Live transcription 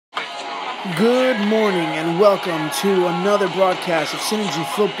Good morning and welcome to another broadcast of Synergy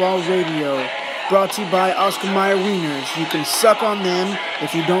Football Radio, brought to you by Oscar Mayer Wieners. You can suck on them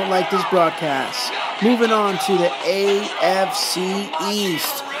if you don't like this broadcast. Moving on to the AFC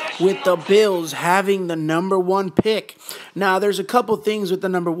East, with the Bills having the number one pick. Now, there's a couple things with the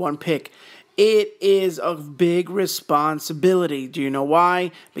number one pick. It is a big responsibility. Do you know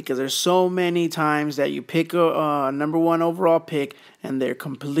why? Because there's so many times that you pick a number one overall pick and they're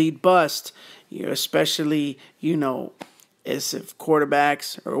complete bust. Especially, as if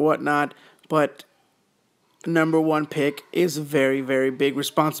quarterbacks or whatnot. But number one pick is a very, very big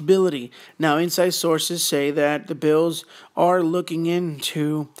responsibility. Now, inside sources say that the Bills are looking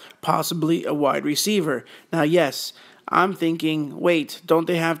into possibly a wide receiver. Now, yes, I'm thinking, wait, don't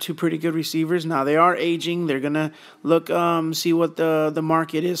they have two pretty good receivers? Now, they are aging. They're going to look, see what the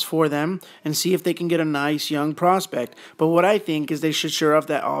market is for them and see if they can get a nice young prospect. But what I think is they should shore up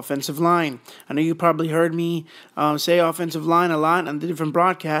that offensive line. I know you probably heard me say offensive line a lot on the different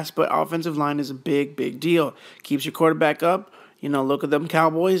broadcasts, but offensive line is a big, big deal. Keeps your quarterback up. Look at them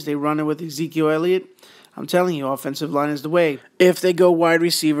Cowboys. They run it with Ezekiel Elliott. I'm telling you, offensive line is the way. If they go wide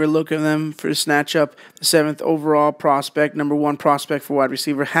receiver, look at them for snatch up the 7th overall prospect, number one prospect for wide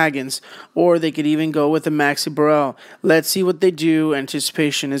receiver Haggins. Or they could even go with the Maxi Burrell. Let's see what they do.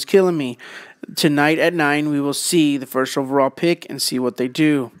 Anticipation is killing me. Tonight at 9, we will see the first overall pick and see what they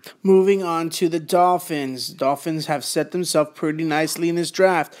do. Moving on to the Dolphins. Dolphins have set themselves pretty nicely in this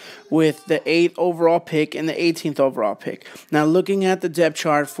draft with the 8th overall pick and the 18th overall pick. Now, looking at the depth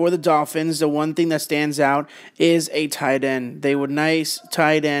chart for the Dolphins, the one thing that stands out is a tight end. They would nice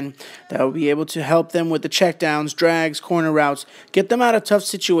tight end that will be able to help them with the checkdowns, drags, corner routes, get them out of tough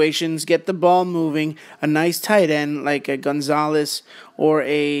situations, get the ball moving. A nice tight end like a Gonzalez or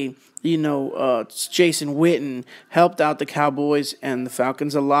a Jason Witten helped out the Cowboys and the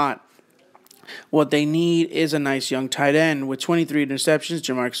Falcons a lot. What they need is a nice young tight end. With 23 interceptions,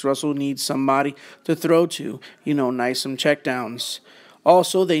 Jamarcus Russell needs somebody to throw to, some checkdowns.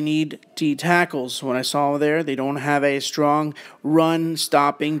 Also, they need D tackles. When I saw there, they don't have a strong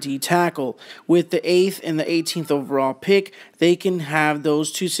run-stopping D tackle. With the 8th and the 18th overall pick, they can have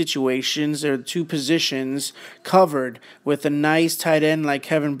those two situations or two positions covered with a nice tight end like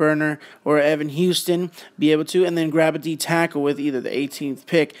Kevin Berner or Evan Houston, be able to, and then grab a D tackle with either the 18th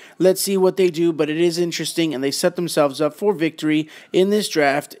pick. Let's see what they do, but it is interesting, and they set themselves up for victory in this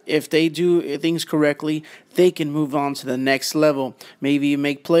draft. If they do things correctly, they can move on to the next level. Maybe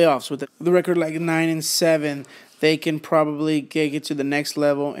make playoffs with the record like 9-7. They can probably get to the next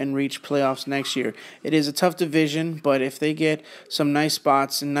level and reach playoffs next year. It is a tough division, but if they get some nice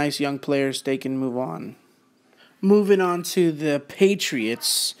spots and nice young players, they can move on. Moving on to the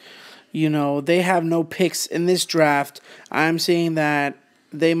Patriots, they have no picks in this draft. I'm saying that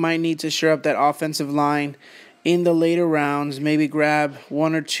they might need to shore up that offensive line in the later rounds, maybe grab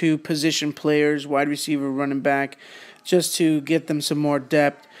one or two position players, wide receiver, running back, just to get them some more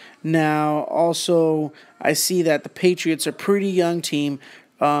depth. Now, also, I see that the Patriots are a pretty young team,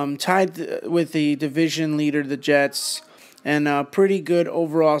 tied with the division leader, the Jets, and a pretty good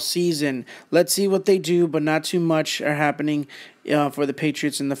overall season. Let's see what they do, but not too much are happening for the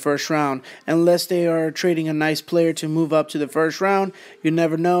Patriots in the first round. Unless they are trading a nice player to move up to the first round, you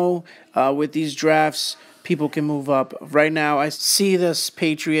never know with these drafts. People can move up. Right now, I see the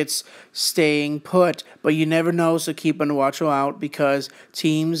Patriots staying put, but you never know, so keep on watch out because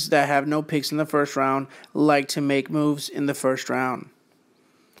teams that have no picks in the first round like to make moves in the first round.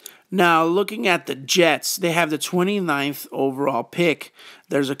 Now, looking at the Jets, they have the 29th overall pick.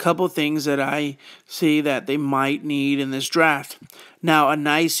 There's a couple things that I see that they might need in this draft. Now, a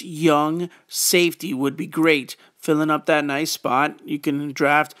nice young safety would be great. Filling up that nice spot, you can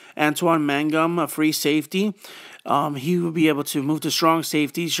draft Antoine Mangum, a free safety. He will be able to move to strong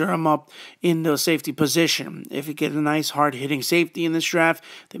safety, shore him up in the safety position. If you get a nice hard-hitting safety in this draft,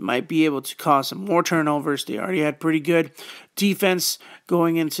 they might be able to cause some more turnovers. They already had pretty good defense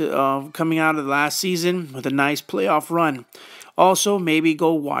going into coming out of the last season with a nice playoff run. Also, maybe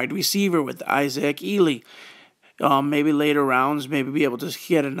go wide receiver with Isaac Ely. Maybe later rounds, maybe be able to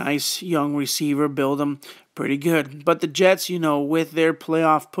get a nice young receiver, build them pretty good. But the Jets, with their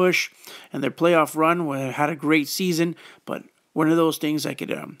playoff push and their playoff run, had a great season. But one of those things I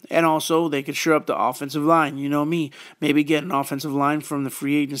could, and also they could shore up the offensive line. Me, maybe get an offensive line from the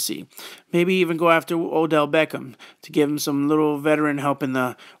free agency. Maybe even go after Odell Beckham to give him some little veteran help in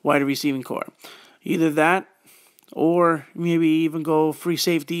the wide receiving corps. Either that, or maybe even go free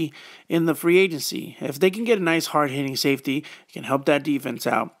safety in the free agency. If they can get a nice hard-hitting safety, it can help that defense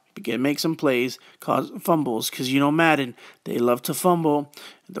out. make some plays, cause fumbles, because Madden, they love to fumble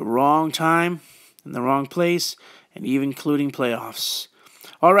at the wrong time, in the wrong place, and even including playoffs.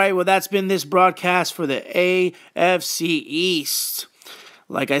 All right, well, that's been this broadcast for the AFC East.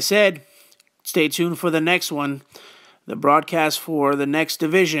 Like I said, stay tuned for the next one, the broadcast for the next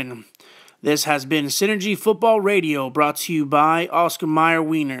division. This has been Synergy Football Radio, brought to you by Oscar Mayer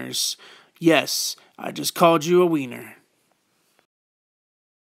Wieners. Yes, I just called you a wiener.